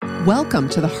Welcome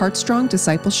to the Heartstrong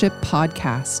Discipleship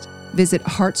Podcast. Visit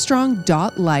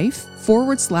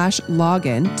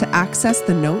heartstrong.life/login to access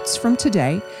the notes from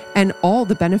today and all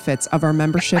the benefits of our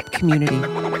membership community.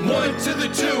 1 to the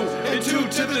 2 and 2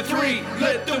 to the 3.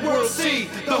 Let the world see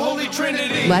the Holy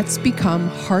Trinity. Let's become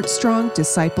Heartstrong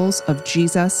disciples of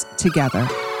Jesus together.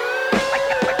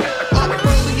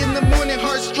 Early in the morning,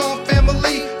 Heartstrong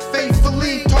family,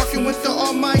 faithfully talking with the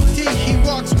Almighty. He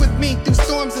walks with me through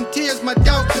storms and tears, my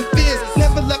doubts and fears.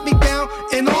 Never let me down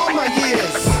in all my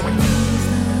years.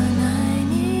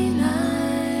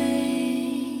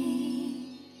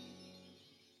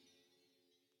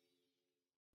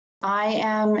 I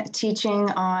am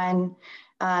teaching on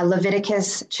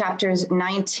Leviticus chapters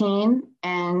 19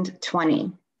 and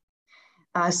 20.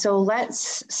 So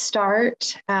let's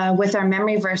start with our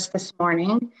memory verse this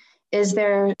morning. Is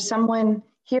there someone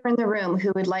here in the room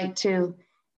who would like to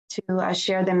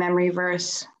share the memory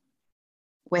verse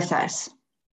with us?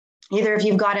 Either if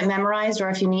you've got it memorized or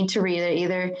if you need to read it,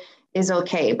 either is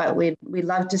okay, but we'd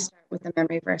love to start with the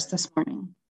memory verse this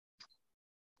morning.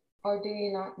 Or do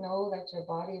you not know that your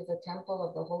body is a temple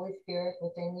of the Holy Spirit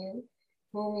within you,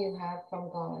 whom you have from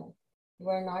God? You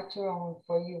are not your own,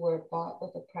 for you were bought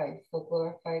with a price, so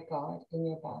glorify God in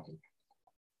your body.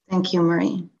 Thank you,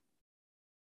 Marie.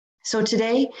 So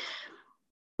today,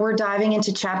 we're diving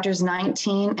into chapters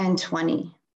 19 and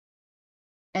 20.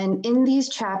 And in these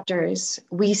chapters,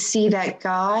 we see that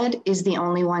God is the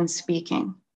only one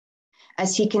speaking,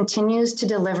 as he continues to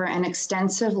deliver an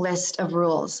extensive list of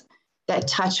rules that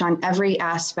touch on every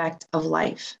aspect of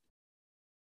life.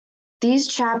 These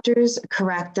chapters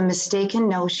correct the mistaken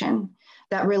notion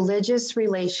that religious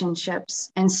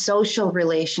relationships and social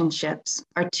relationships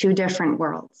are two different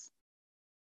worlds.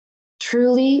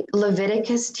 Truly,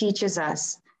 Leviticus teaches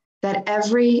us that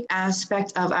every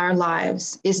aspect of our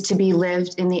lives is to be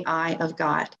lived in the eye of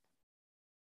God.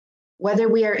 Whether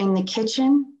we are in the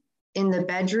kitchen, in the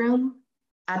bedroom,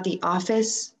 at the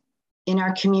office, in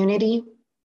our community,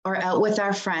 or out with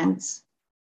our friends,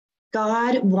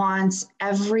 God wants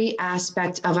every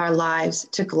aspect of our lives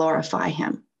to glorify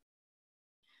him.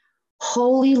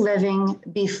 Holy living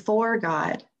before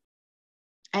God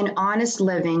and honest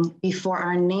living before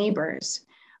our neighbors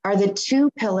are the two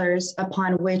pillars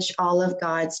upon which all of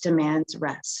God's demands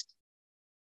rest.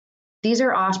 These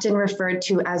are often referred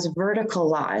to as vertical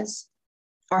laws,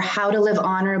 or how to live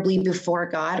honorably before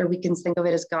God, or we can think of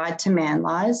it as God to man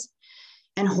laws,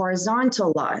 and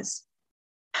horizontal laws,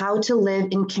 how to live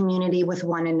in community with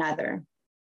one another,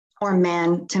 or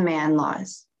man to man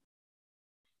laws.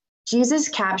 Jesus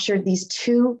captured these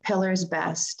two pillars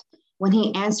best when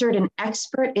he answered an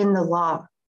expert in the law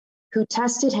who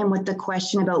tested him with the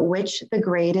question about which the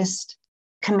greatest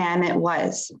commandment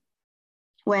was.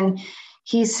 When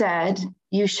he said,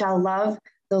 "You shall love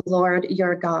the Lord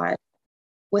your God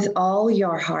with all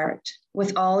your heart,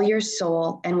 with all your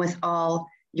soul, and with all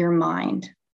your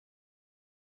mind."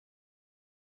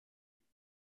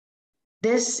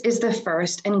 This is the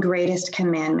first and greatest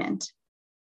commandment,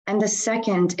 and the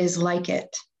second is like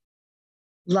it.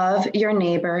 Love your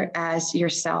neighbor as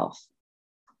yourself.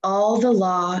 All the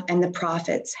law and the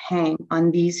prophets hang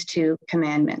on these two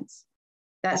commandments.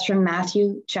 That's from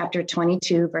Matthew chapter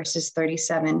 22, verses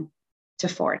 37 to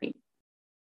 40.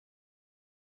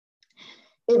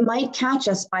 It might catch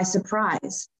us by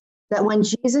surprise that when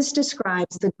Jesus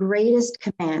describes the greatest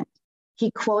command, he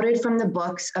quoted from the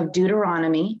books of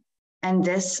Deuteronomy and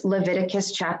this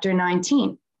Leviticus chapter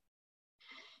 19.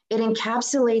 It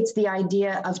encapsulates the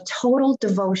idea of total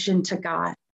devotion to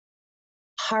God.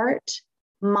 Heart,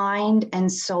 mind,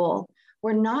 and soul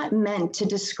were not meant to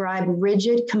describe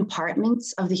rigid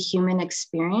compartments of the human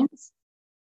experience,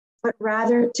 but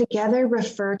rather together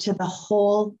refer to the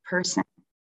whole person.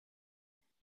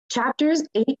 Chapters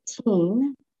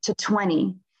 18 to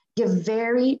 20 give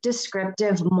very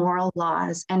descriptive moral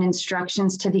laws and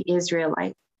instructions to the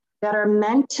Israelites that are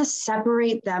meant to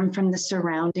separate them from the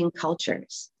surrounding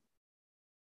cultures.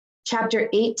 Chapter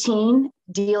 18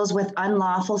 deals with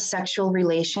unlawful sexual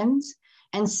relations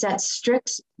and sets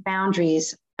strict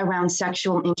boundaries around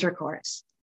sexual intercourse.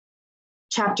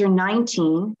 Chapter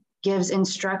 19 gives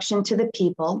instruction to the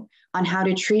people on how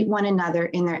to treat one another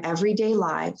in their everyday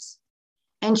lives.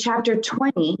 And chapter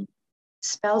 20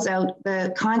 spells out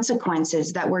the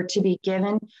consequences that were to be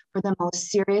given for the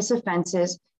most serious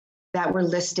offenses that were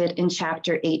listed in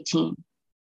chapter 18.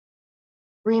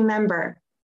 Remember,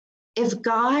 if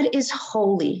God is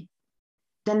holy,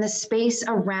 then the space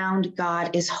around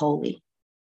God is holy.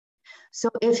 So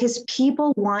if his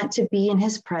people want to be in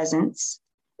his presence,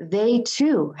 they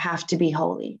too have to be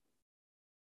holy.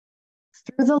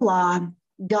 Through the law,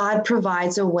 God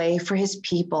provides a way for his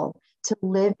people to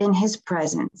live in his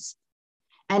presence,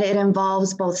 and it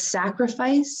involves both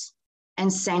sacrifice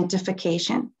and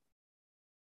sanctification.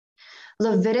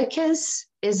 Leviticus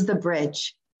is the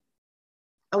bridge,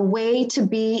 a way to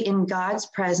be in God's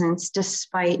presence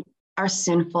despite our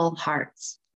sinful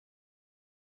hearts.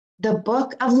 The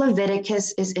book of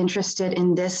Leviticus is interested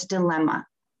in this dilemma.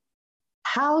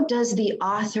 How does the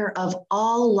author of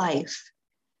all life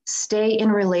stay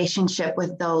in relationship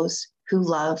with those who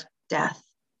love death?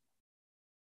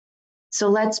 So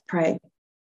let's pray.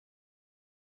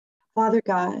 Father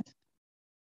God,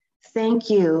 thank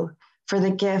you for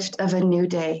the gift of a new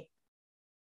day.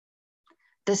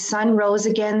 The sun rose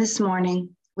again this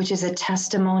morning, which is a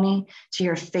testimony to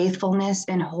your faithfulness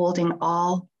in holding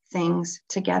all things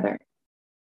together.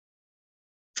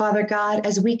 Father God,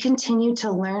 as we continue to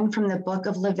learn from the book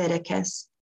of Leviticus,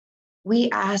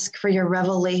 we ask for your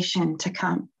revelation to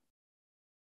come.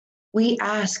 We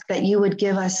ask that you would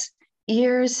give us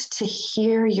ears to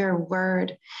hear your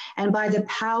word, and by the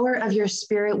power of your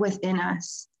Spirit within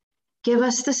us, give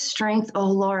us the strength, O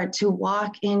Lord, to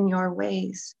walk in your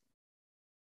ways.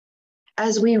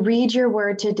 As we read your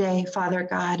word today, Father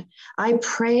God, I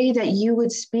pray that you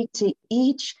would speak to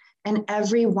each and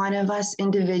every one of us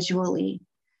individually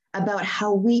about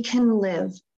how we can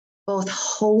live both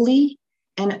holy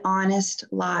and honest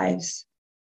lives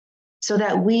so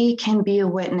that we can be a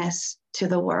witness to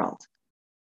the world.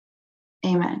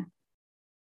 Amen.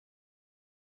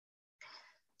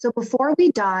 So before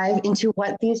we dive into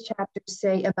what these chapters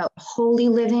say about holy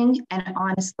living and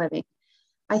honest living,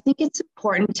 I think it's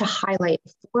important to highlight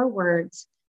 4 words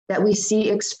that we see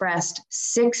expressed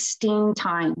 16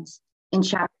 times in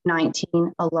chapter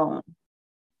 19 alone.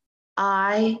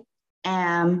 I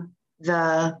am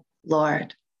the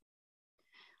Lord.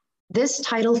 This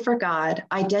title for God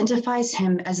identifies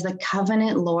him as the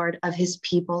covenant Lord of his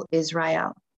people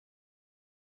Israel.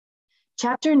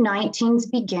 Chapter 19's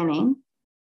beginning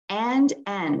and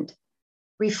end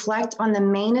reflect on the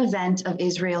main event of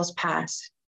Israel's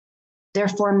past, their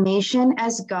formation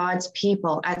as God's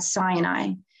people at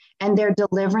Sinai and their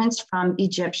deliverance from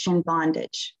Egyptian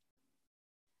bondage.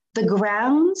 The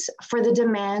grounds for the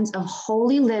demands of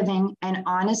holy living and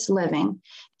honest living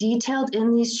detailed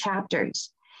in these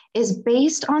chapters is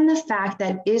based on the fact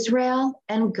that Israel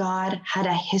and God had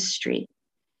a history,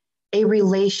 a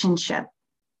relationship,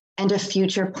 and a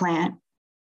future plan.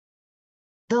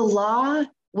 The law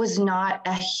was not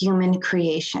a human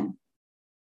creation.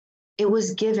 It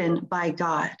was given by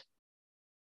God.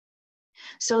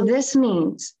 So this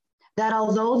means that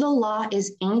although the law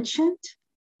is ancient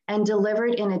and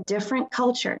delivered in a different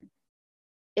culture,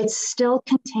 it still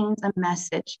contains a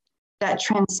message that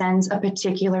transcends a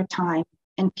particular time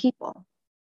and people.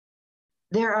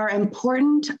 There are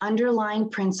important underlying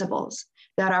principles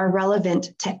that are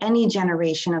relevant to any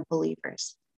generation of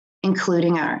believers,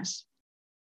 including ours.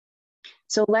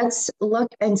 So let's look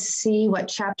and see what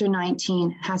chapter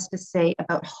 19 has to say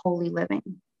about holy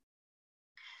living.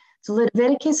 So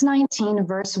Leviticus 19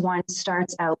 verse 1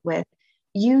 starts out with,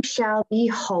 "You shall be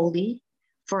holy,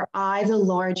 for I, the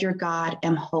Lord your God,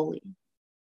 am holy."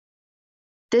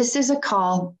 This is a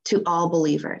call to all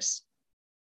believers.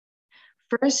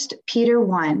 1 Peter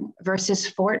 1 verses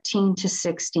 14 to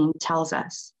 16 tells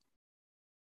us,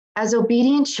 "As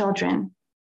obedient children,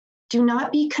 do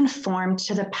not be conformed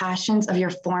to the passions of your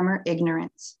former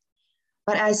ignorance,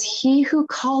 but as he who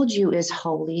called you is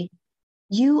holy,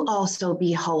 you also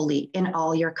be holy in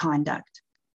all your conduct.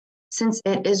 Since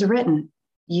it is written,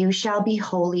 'You shall be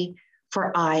holy,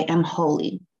 for I am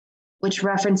holy,'" which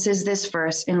references this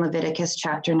verse in Leviticus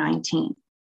chapter 19.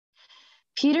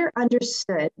 Peter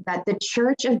understood that the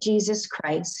Church of Jesus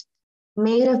Christ,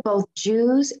 made of both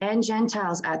Jews and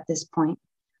Gentiles at this point,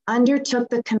 undertook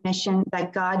the commission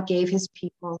that God gave his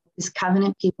people, his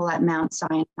covenant people at Mount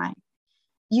Sinai.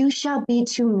 "You shall be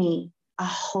to me a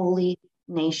holy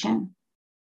nation."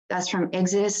 That's from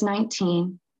Exodus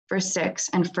 19, verse 6,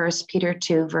 and 1 Peter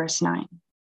 2, verse 9.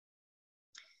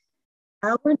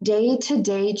 Our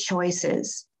day-to-day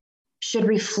choices should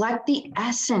reflect the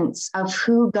essence of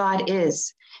who God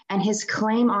is and his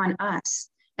claim on us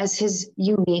as his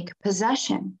unique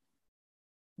possession.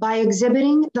 By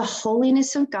exhibiting the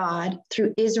holiness of God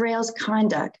through Israel's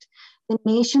conduct, the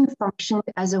nation functioned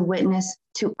as a witness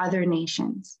to other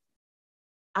nations.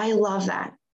 I love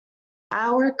that.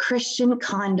 Our Christian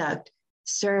conduct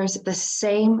serves the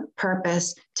same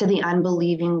purpose to the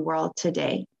unbelieving world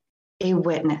today, a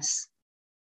witness.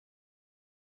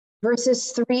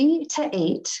 Verses 3 to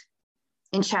 8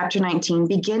 in chapter 19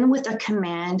 begin with a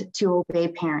command to obey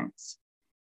parents.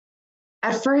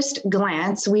 At first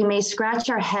glance, we may scratch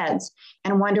our heads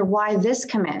and wonder why this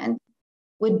command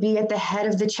would be at the head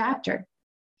of the chapter,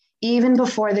 even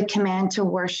before the command to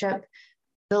worship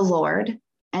the Lord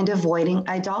and avoiding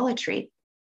idolatry.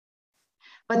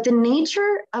 But the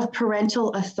nature of parental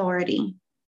authority,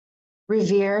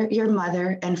 revere your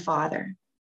mother and father,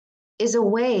 is a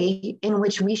way in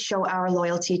which we show our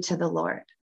loyalty to the Lord.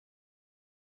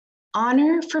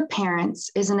 Honor for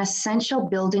parents is an essential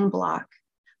building block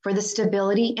for the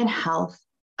stability and health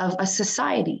of a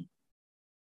society.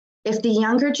 If the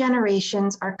younger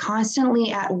generations are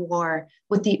constantly at war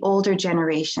with the older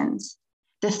generations,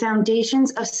 the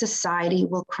foundations of society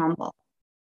will crumble.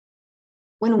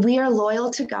 When we are loyal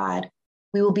to God,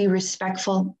 we will be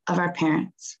respectful of our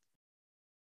parents.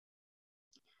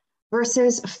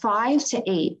 Verses 5 to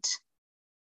 8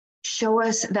 show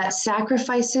us that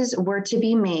sacrifices were to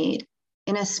be made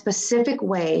in a specific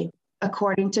way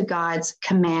according to God's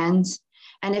commands,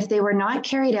 and if they were not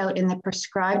carried out in the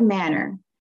prescribed manner,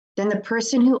 then the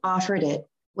person who offered it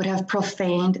would have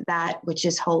profaned that which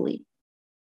is holy.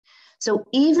 So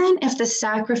even if the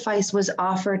sacrifice was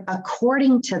offered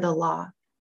according to the law,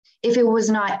 if it was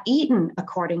not eaten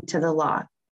according to the law,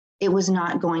 it was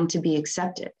not going to be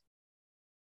accepted.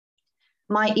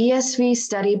 My ESV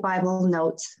Study Bible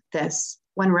notes this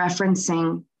when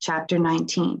referencing chapter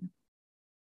 19.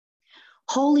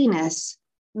 Holiness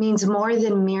means more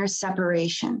than mere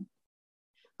separation,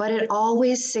 but it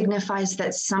always signifies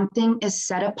that something is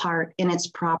set apart in its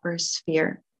proper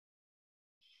sphere.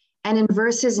 And in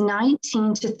verses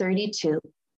 19 to 32,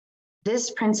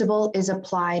 this principle is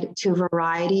applied to a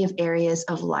variety of areas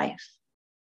of life.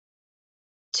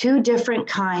 2 different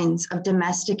kinds of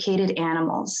domesticated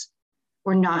animals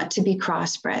were not to be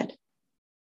crossbred.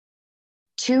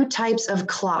 2 types of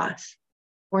cloth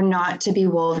were not to be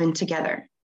woven together.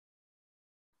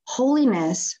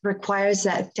 Holiness requires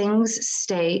that things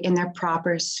stay in their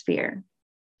proper sphere,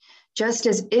 just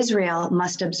as Israel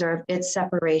must observe its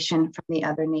separation from the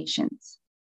other nations.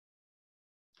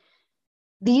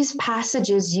 These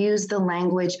passages use the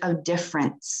language of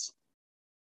difference,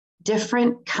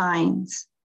 different kinds,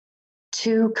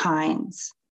 2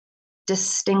 kinds,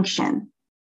 distinction.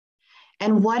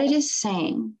 And what it is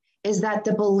saying is that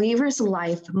the believer's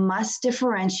life must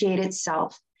differentiate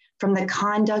itself from the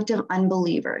conduct of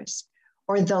unbelievers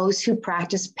or those who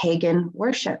practice pagan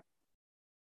worship.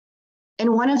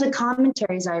 In one of the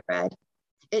commentaries I read,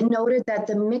 it noted that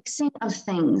the mixing of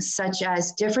things such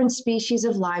as different species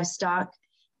of livestock,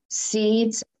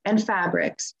 seeds, and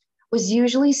fabrics was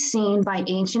usually seen by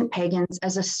ancient pagans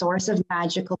as a source of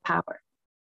magical power.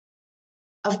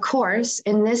 Of course,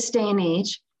 in this day and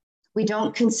age, we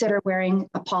don't consider wearing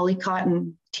a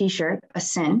polycotton t-shirt a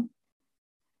sin,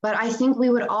 but I think we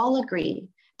would all agree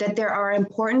that there are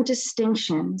important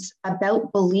distinctions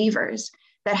about believers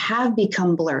that have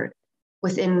become blurred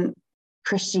within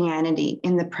Christianity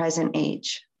in the present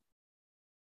age.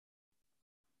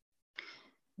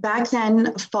 Back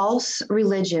then, false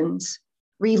religions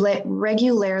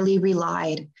regularly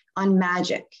relied on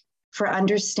magic for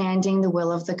understanding the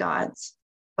will of the gods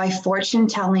by fortune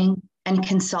telling and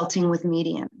consulting with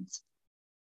mediums.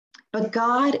 But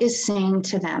God is saying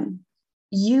to them,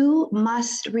 you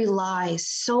must rely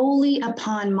solely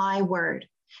upon my word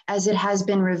as it has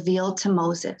been revealed to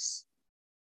Moses.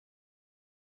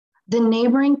 The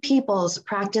neighboring peoples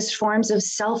practiced forms of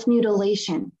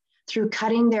self-mutilation through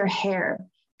cutting their hair,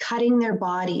 cutting their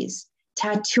bodies,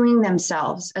 tattooing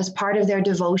themselves as part of their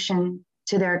devotion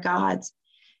to their gods.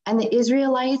 And the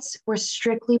Israelites were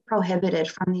strictly prohibited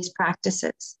from these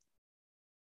practices.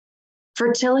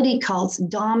 Fertility cults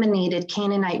dominated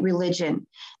Canaanite religion,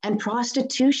 and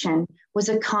prostitution was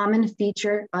a common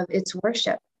feature of its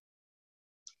worship.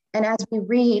 And as we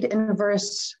read in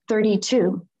verse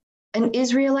 32, an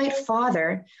Israelite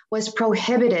father was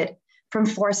prohibited from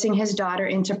forcing his daughter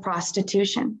into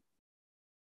prostitution.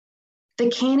 The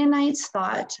Canaanites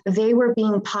thought they were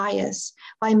being pious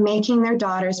by making their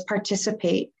daughters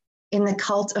participate in the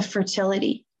cult of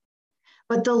fertility.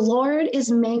 But the Lord is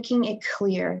making it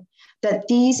clear that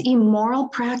these immoral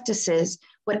practices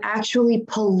would actually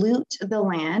pollute the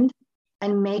land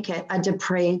and make it a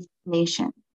depraved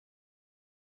nation.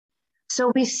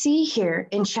 So we see here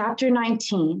in chapter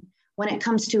 19, when it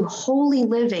comes to holy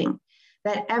living,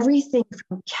 that everything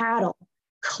from cattle,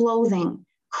 clothing,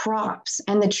 crops,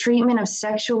 and the treatment of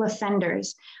sexual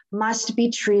offenders must be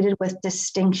treated with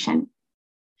distinction.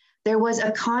 There was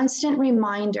a constant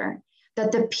reminder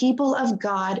that the people of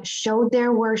God showed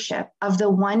their worship of the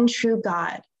one true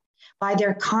God by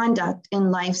their conduct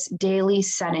in life's daily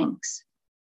settings.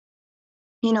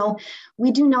 You know,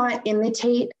 we do not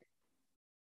imitate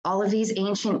all of these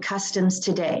ancient customs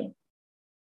today.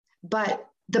 But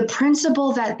the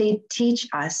principle that they teach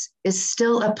us is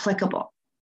still applicable.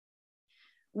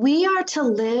 We are to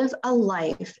live a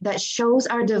life that shows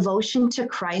our devotion to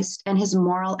Christ and his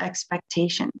moral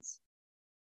expectations.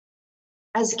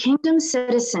 As kingdom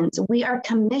citizens, we are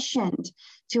commissioned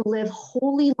to live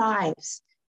holy lives,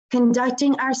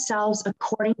 conducting ourselves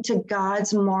according to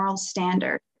God's moral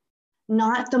standard,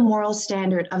 not the moral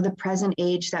standard of the present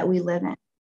age that we live in.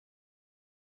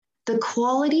 The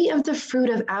quality of the fruit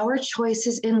of our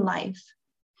choices in life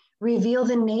reveal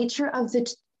the nature of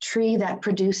the tree that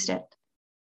produced it.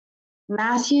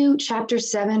 Matthew chapter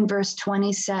 7, verse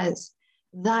 20 says,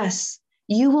 "Thus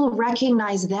you will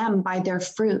recognize them by their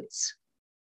fruits."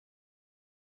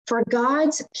 For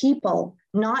God's people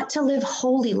not to live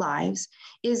holy lives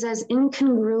is as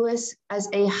incongruous as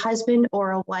a husband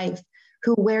or a wife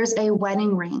who wears a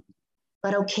wedding ring,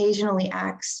 but occasionally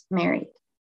acts married.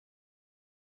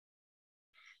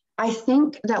 I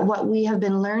think that what we have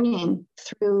been learning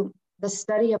through the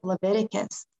study of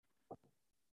Leviticus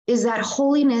is that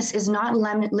holiness is not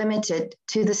limited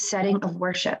to the setting of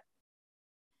worship.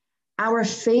 Our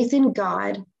faith in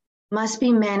God must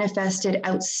be manifested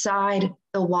outside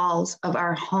the walls of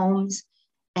our homes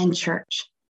and church.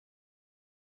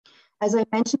 As I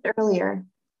mentioned earlier,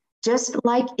 just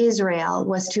like Israel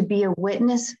was to be a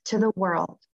witness to the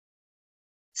world,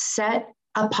 set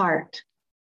apart,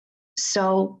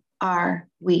 so are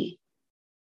we.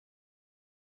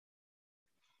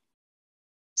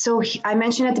 So I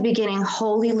mentioned at the beginning,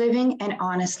 holy living and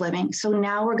honest living. So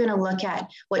now we're going to look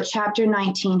at what chapter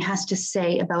 19 has to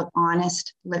say about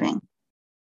honest living.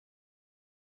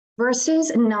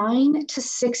 Verses 9 to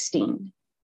 16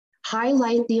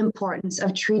 highlight the importance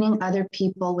of treating other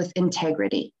people with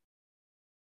integrity.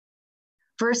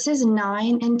 Verses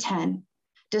 9 and 10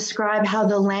 describe how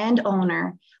the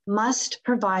landowner must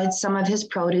provide some of his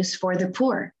produce for the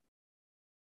poor.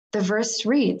 The verse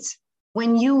reads,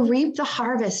 "When you reap the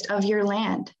harvest of your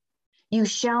land, you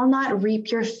shall not reap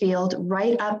your field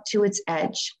right up to its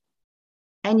edge,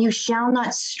 and you shall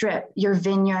not strip your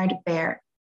vineyard bare.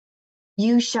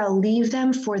 You shall leave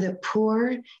them for the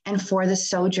poor and for the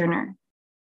sojourner."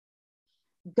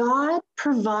 God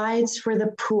provides for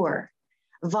the poor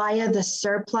via the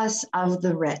surplus of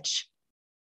the rich.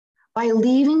 By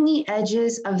leaving the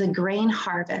edges of the grain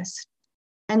harvest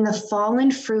and the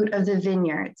fallen fruit of the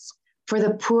vineyards for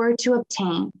the poor to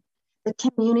obtain, the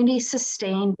community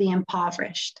sustained the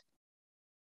impoverished.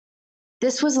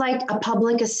 This was like a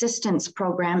public assistance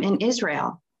program in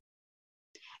Israel.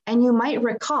 And you might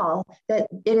recall that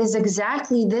it is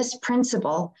exactly this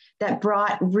principle that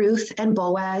brought Ruth and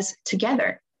Boaz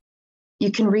together.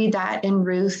 You can read that in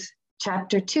Ruth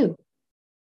chapter 2.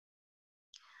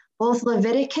 Both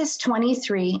Leviticus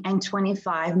 23 and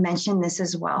 25 mention this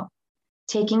as well,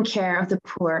 taking care of the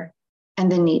poor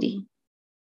and the needy.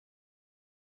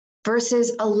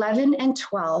 Verses 11 and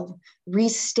 12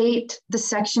 restate the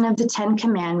section of the Ten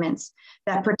Commandments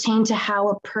that pertain to how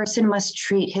a person must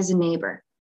treat his neighbor.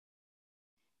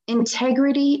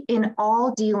 Integrity in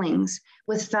all dealings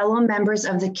with fellow members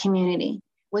of the community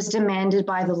was demanded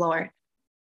by the Lord.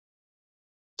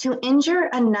 To injure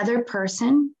another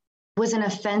person was an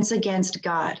offense against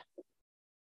God.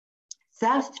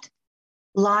 Theft,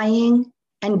 lying,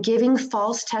 and giving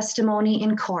false testimony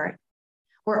in court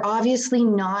were obviously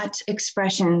not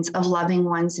expressions of loving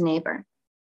one's neighbor.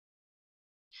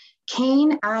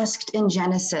 Cain asked in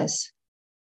Genesis,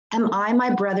 "Am I my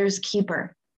brother's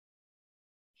keeper?"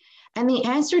 And the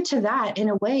answer to that, in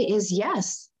a way, is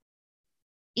yes.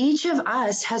 Each of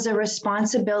us has a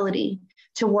responsibility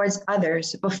towards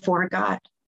others before God.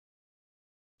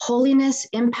 Holiness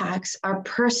impacts our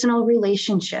personal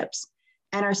relationships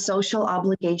and our social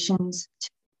obligations too.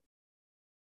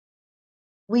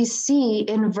 We see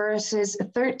in verses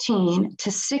 13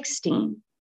 to 16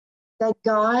 that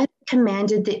God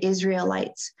commanded the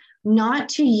Israelites not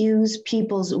to use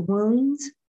people's wounds,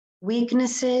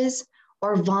 weaknesses,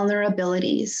 or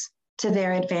vulnerabilities to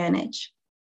their advantage.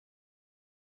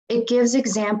 It gives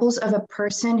examples of a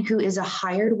person who is a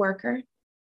hired worker,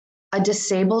 a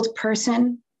disabled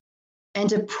person,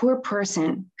 and a poor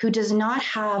person who does not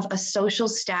have a social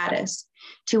status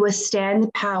to withstand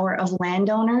the power of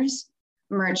landowners,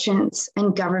 merchants,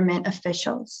 and government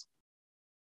officials.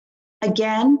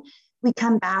 Again, we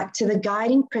come back to the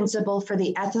guiding principle for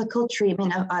the ethical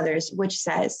treatment of others, which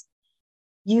says,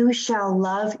 "You shall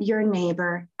love your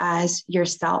neighbor as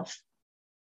yourself."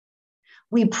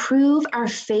 We prove our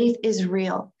faith is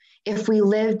real if we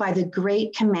live by the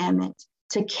great commandment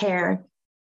to care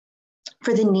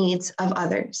for the needs of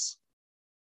others.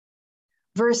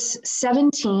 Verse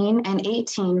 17 and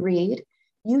 18 read,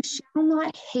 "You shall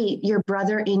not hate your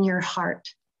brother in your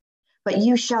heart, but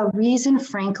you shall reason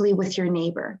frankly with your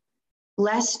neighbor,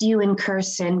 lest you incur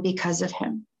sin because of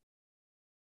him.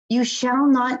 You shall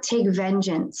not take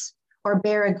vengeance or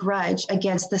bear a grudge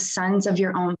against the sons of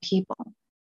your own people,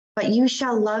 but you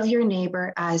shall love your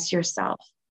neighbor as yourself.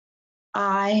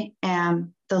 I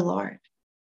am the Lord."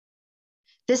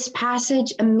 This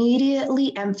passage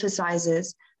immediately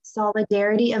emphasizes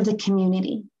solidarity of the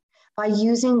community by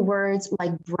using words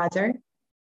like brother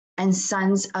and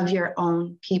sons of your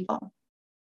own people.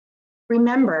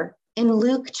 Remember, in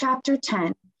Luke chapter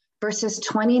 10, verses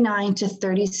 29 to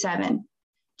 37,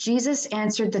 Jesus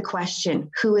answered the question,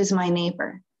 "Who is my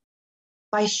neighbor?"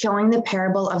 by showing the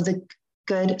parable of the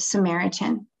Good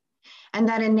Samaritan, and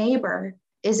that a neighbor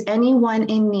is anyone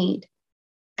in need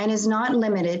and is not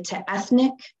limited to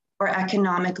ethnic or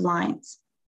economic lines.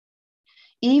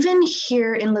 Even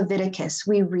here in Leviticus,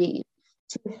 we read,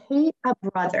 "To hate a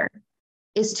brother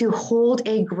is to hold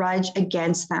a grudge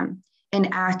against them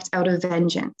and act out of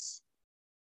vengeance."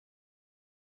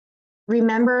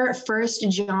 Remember 1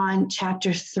 John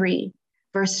chapter 3,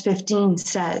 verse 15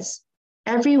 says,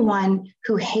 "Everyone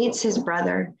who hates his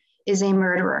brother is a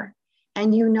murderer,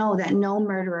 and you know that no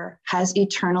murderer has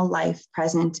eternal life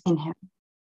present in him."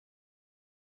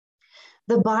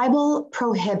 The Bible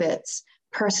prohibits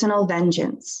personal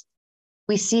vengeance.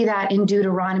 We see that in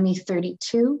Deuteronomy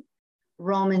 32,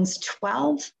 Romans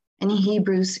 12, and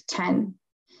Hebrews 10.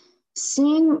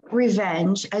 Seeing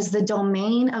revenge as the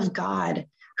domain of God,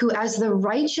 who as the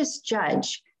righteous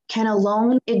judge can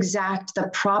alone exact the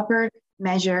proper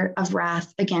measure of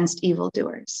wrath against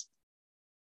evildoers.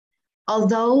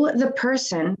 Although the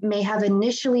person may have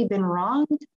initially been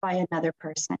wronged by another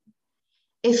person,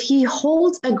 if he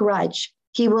holds a grudge,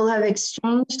 he will have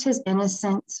exchanged his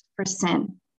innocence for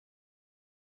sin.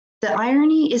 The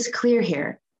irony is clear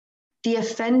here. The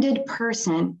offended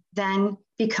person then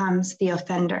becomes the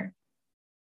offender.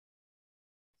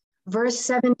 Verse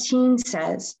 17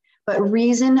 says, "But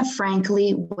reason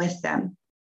frankly with them."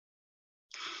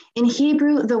 In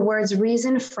Hebrew, the words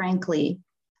reason frankly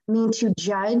mean to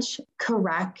judge,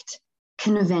 correct,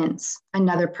 convince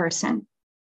another person.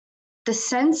 The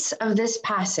sense of this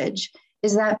passage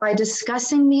is that by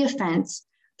discussing the offense,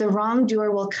 the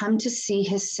wrongdoer will come to see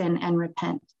his sin and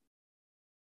repent.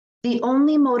 The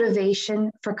only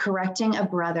motivation for correcting a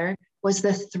brother was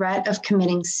the threat of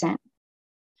committing sin.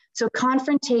 So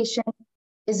confrontation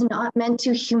is not meant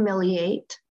to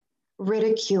humiliate,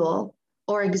 ridicule,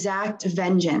 or exact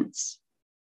vengeance,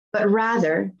 but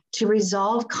rather to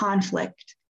resolve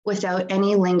conflict without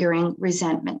any lingering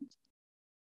resentment.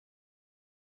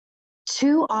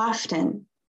 Too often,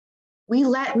 we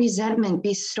let resentment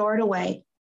be stored away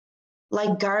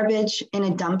like garbage in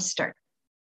a dumpster.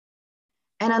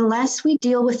 And unless we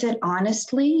deal with it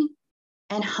honestly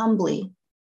and humbly,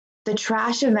 the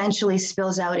trash eventually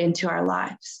spills out into our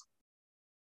lives.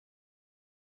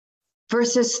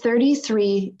 Verses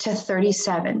 33 to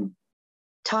 37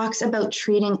 talks about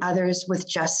treating others with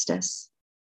justice.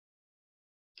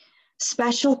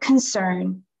 Special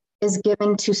concern is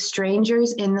given to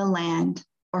strangers in the land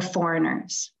or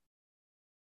foreigners.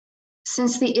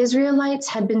 Since the Israelites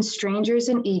had been strangers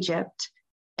in Egypt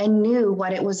and knew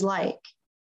what it was like,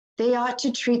 they ought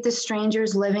to treat the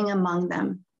strangers living among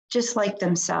them just like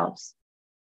themselves.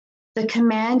 The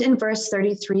command in verse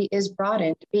 33 is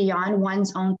broadened beyond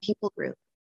one's own people group,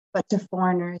 but to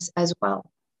foreigners as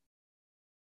well.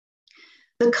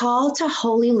 The call to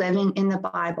holy living in the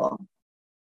Bible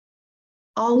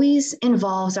always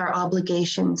involves our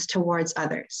obligations towards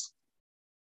others.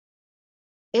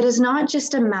 It is not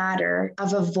just a matter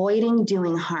of avoiding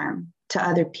doing harm to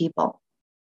other people.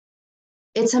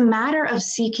 It's a matter of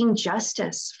seeking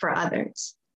justice for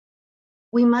others.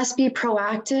 We must be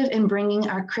proactive in bringing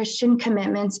our Christian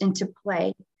commitments into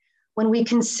play when we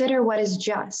consider what is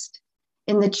just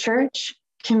in the church,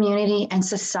 community, and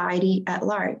society at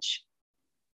large.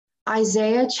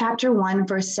 Isaiah chapter 1,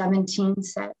 verse 17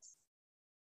 says,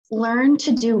 "Learn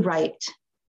to do right,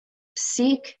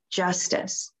 seek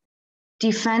justice,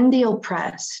 defend the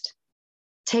oppressed,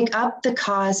 take up the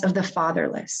cause of the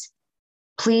fatherless,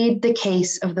 plead the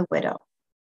case of the widow."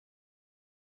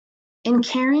 In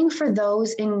caring for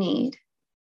those in need,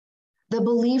 the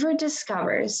believer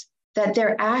discovers that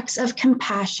their acts of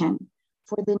compassion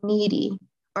for the needy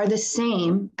are the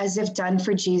same as if done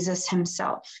for Jesus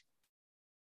himself.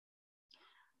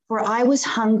 "For I was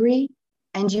hungry,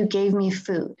 and you gave me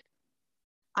food.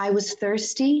 I was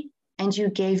thirsty, and you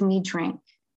gave me drink.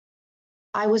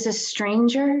 I was a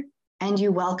stranger, and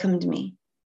you welcomed me.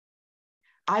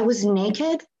 I was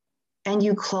naked, and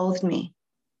you clothed me.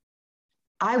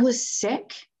 I was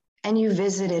sick, and you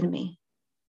visited me.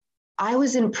 I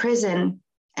was in prison,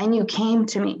 and you came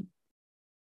to me.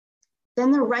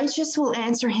 Then the righteous will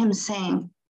answer him, saying,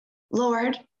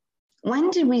 Lord,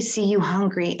 when did we see you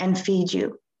hungry and feed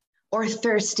you, or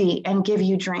thirsty and give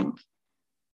you drink?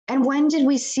 And when did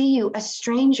we see you a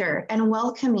stranger and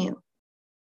welcome you,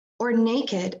 or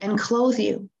naked and clothe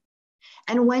you?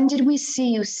 And when did we see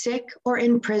you sick or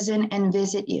in prison and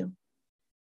visit you?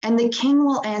 And the king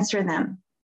will answer them,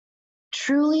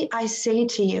 truly I say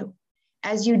to you,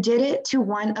 as you did it to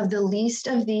one of the least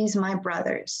of these my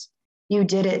brothers, you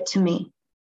did it to me.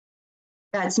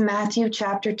 That's Matthew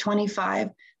chapter 25,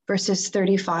 verses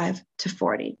 35 to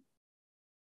 40.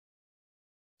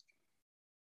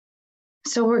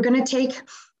 So we're going to take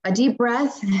a deep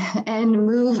breath and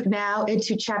move now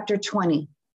into chapter 20.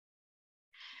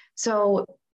 So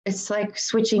it's like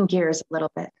switching gears a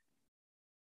little bit.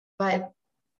 But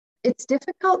it's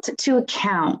difficult to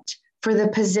account for the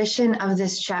position of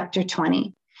this chapter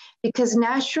 20, because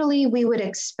naturally we would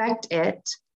expect it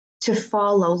to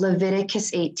follow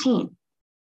Leviticus 18,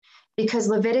 because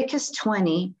Leviticus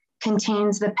 20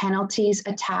 contains the penalties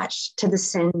attached to the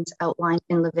sins outlined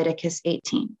in Leviticus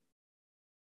 18.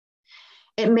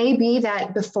 It may be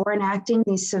that before enacting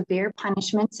these severe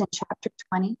punishments in chapter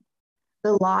 20,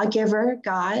 the lawgiver,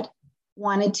 God,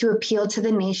 wanted to appeal to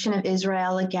the nation of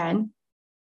Israel again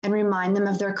and remind them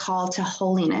of their call to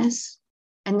holiness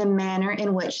and the manner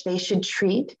in which they should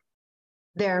treat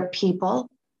their people,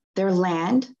 their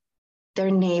land,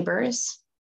 their neighbors,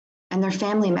 and their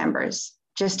family members,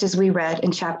 just as we read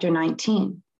in chapter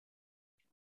 19.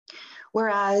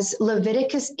 Whereas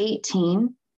Leviticus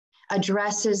 18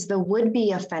 addresses the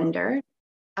would-be offender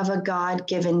of a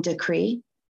God-given decree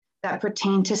that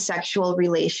pertained to sexual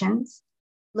relations,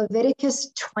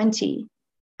 Leviticus 20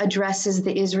 addresses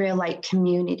the Israelite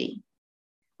community,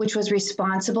 which was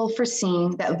responsible for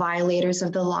seeing that violators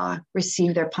of the law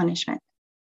receive their punishment.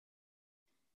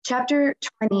 Chapter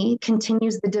 20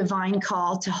 continues the divine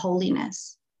call to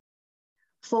holiness,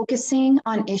 focusing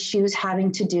on issues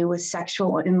having to do with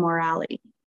sexual immorality.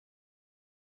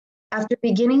 After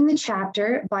beginning the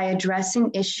chapter by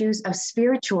addressing issues of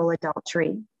spiritual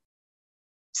adultery,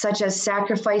 such as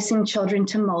sacrificing children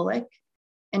to Moloch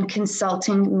and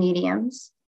consulting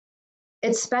mediums,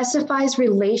 it specifies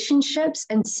relationships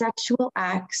and sexual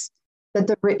acts that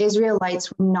the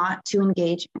Israelites were not to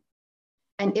engage in.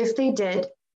 And if they did,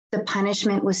 the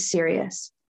punishment was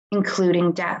serious,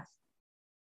 including death.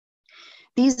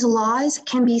 These laws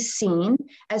can be seen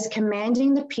as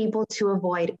commanding the people to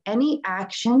avoid any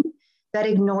action that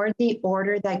ignored the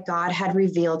order that God had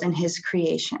revealed in his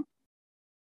creation.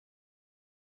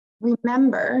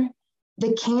 Remember,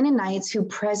 the Canaanites who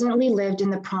presently lived in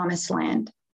the Promised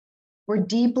Land were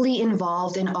deeply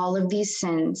involved in all of these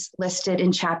sins listed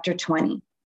in chapter 20.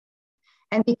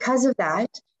 And because of that,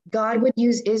 God would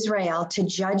use Israel to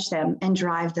judge them and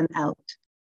drive them out.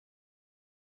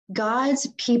 God's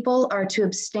people are to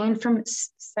abstain from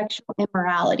sexual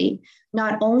immorality,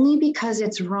 not only because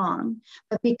it's wrong,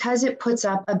 but because it puts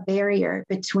up a barrier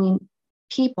between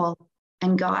people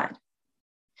and God.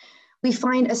 We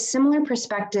find a similar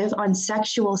perspective on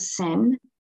sexual sin,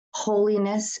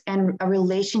 holiness, and a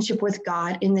relationship with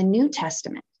God in the New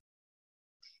Testament.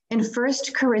 In 1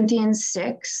 Corinthians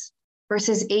 6,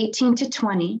 verses 18 to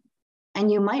 20,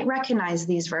 and you might recognize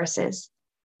these verses,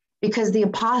 because the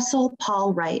Apostle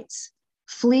Paul writes,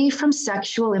 flee from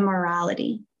sexual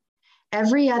immorality.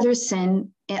 Every other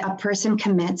sin a person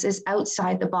commits is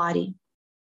outside the body.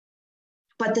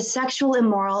 But the sexual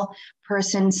immoral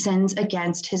person sins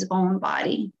against his own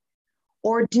body.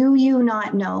 Or do you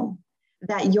not know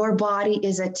that your body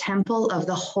is a temple of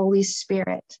the Holy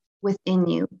Spirit within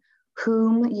you,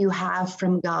 whom you have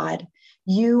from God?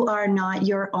 You are not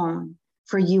your own,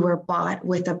 for you were bought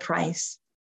with a price.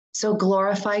 So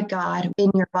glorify God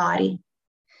in your body.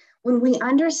 When we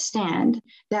understand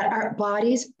that our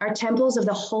bodies are temples of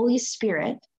the Holy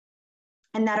Spirit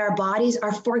and that our bodies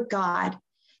are for God,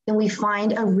 then we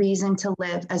find a reason to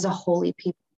live as a holy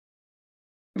people.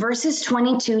 Verses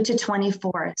 22 to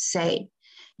 24 say,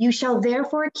 you shall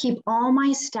therefore keep all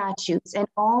my statutes and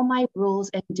all my rules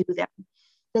and do them,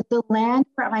 that the land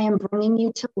where I am bringing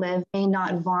you to live may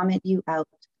not vomit you out.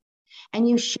 And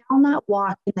you shall not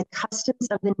walk in the customs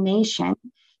of the nation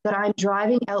that I'm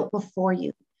driving out before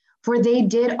you. For they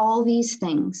did all these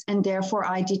things, and therefore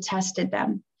I detested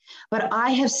them. But I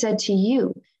have said to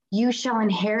you, you shall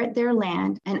inherit their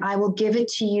land, and I will give it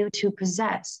to you to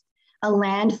possess, a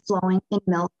land flowing in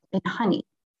milk and honey.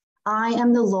 I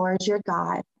am the Lord your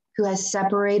God, who has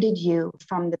separated you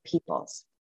from the peoples.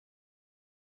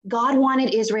 God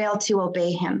wanted Israel to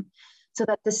obey him so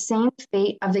that the same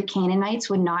fate of the Canaanites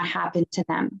would not happen to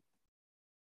them.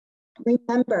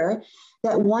 Remember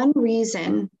that one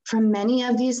reason for many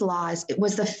of these laws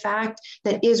was the fact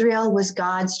that Israel was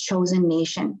God's chosen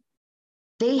nation.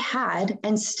 They had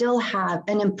and still have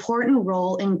an important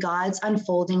role in God's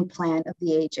unfolding plan of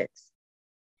the ages.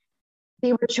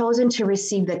 They were chosen to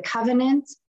receive the covenant,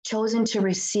 chosen to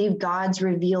receive God's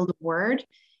revealed word,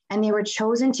 and they were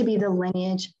chosen to be the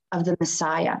lineage of the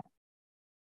Messiah.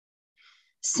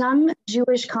 Some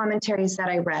Jewish commentaries that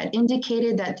I read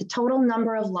indicated that the total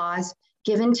number of laws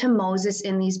given to Moses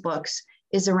in these books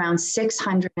is around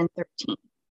 613,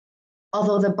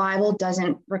 although the Bible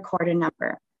doesn't record a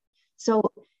number. So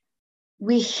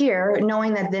we hear,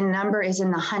 knowing that the number is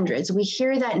in the hundreds, we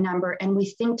hear that number and we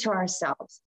think to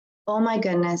ourselves, oh my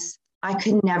goodness, I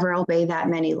could never obey that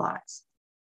many laws.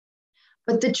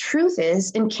 But the truth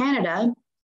is, in Canada,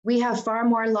 we have far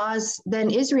more laws than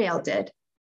Israel did,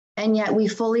 and yet we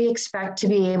fully expect to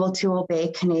be able to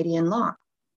obey Canadian law.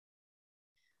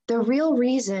 The real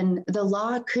reason the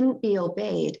law couldn't be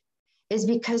obeyed is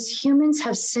because humans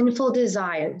have sinful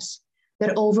desires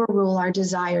that overrule our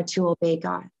desire to obey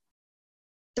God.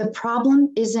 The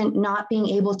problem isn't not being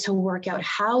able to work out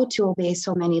how to obey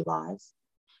so many laws.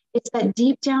 It's that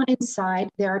deep down inside,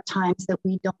 there are times that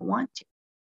we don't want to.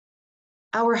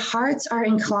 Our hearts are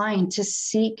inclined to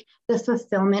seek the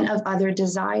fulfillment of other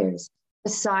desires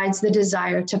besides the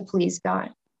desire to please God.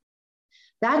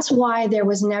 That's why there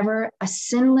was never a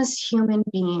sinless human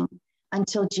being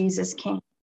until Jesus came.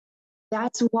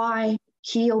 That's why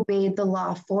he obeyed the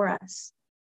law for us.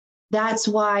 That's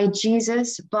why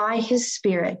Jesus, by his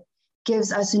Spirit,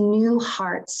 gives us new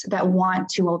hearts that want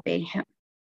to obey him.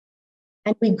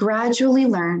 And we gradually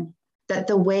learn that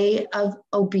the way of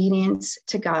obedience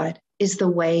to God is the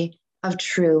way of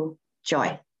true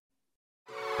joy.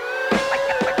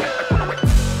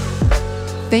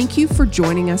 Thank you for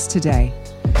joining us today.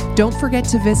 Don't forget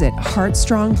to visit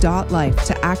heartstrong.life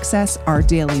to access our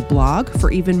daily blog for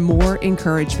even more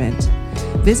encouragement.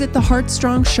 Visit the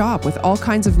Heartstrong shop with all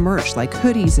kinds of merch like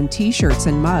hoodies and t-shirts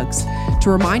and mugs to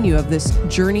remind you of this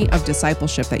journey of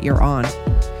discipleship that you're on.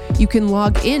 You can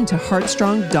log in to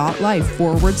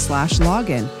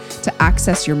heartstrong.life/login to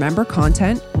access your member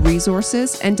content,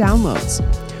 resources, and downloads.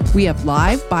 We have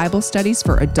live Bible studies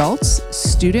for adults,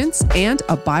 students, and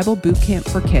a Bible boot camp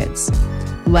for kids.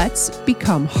 Let's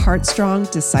become Heartstrong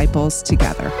disciples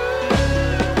together.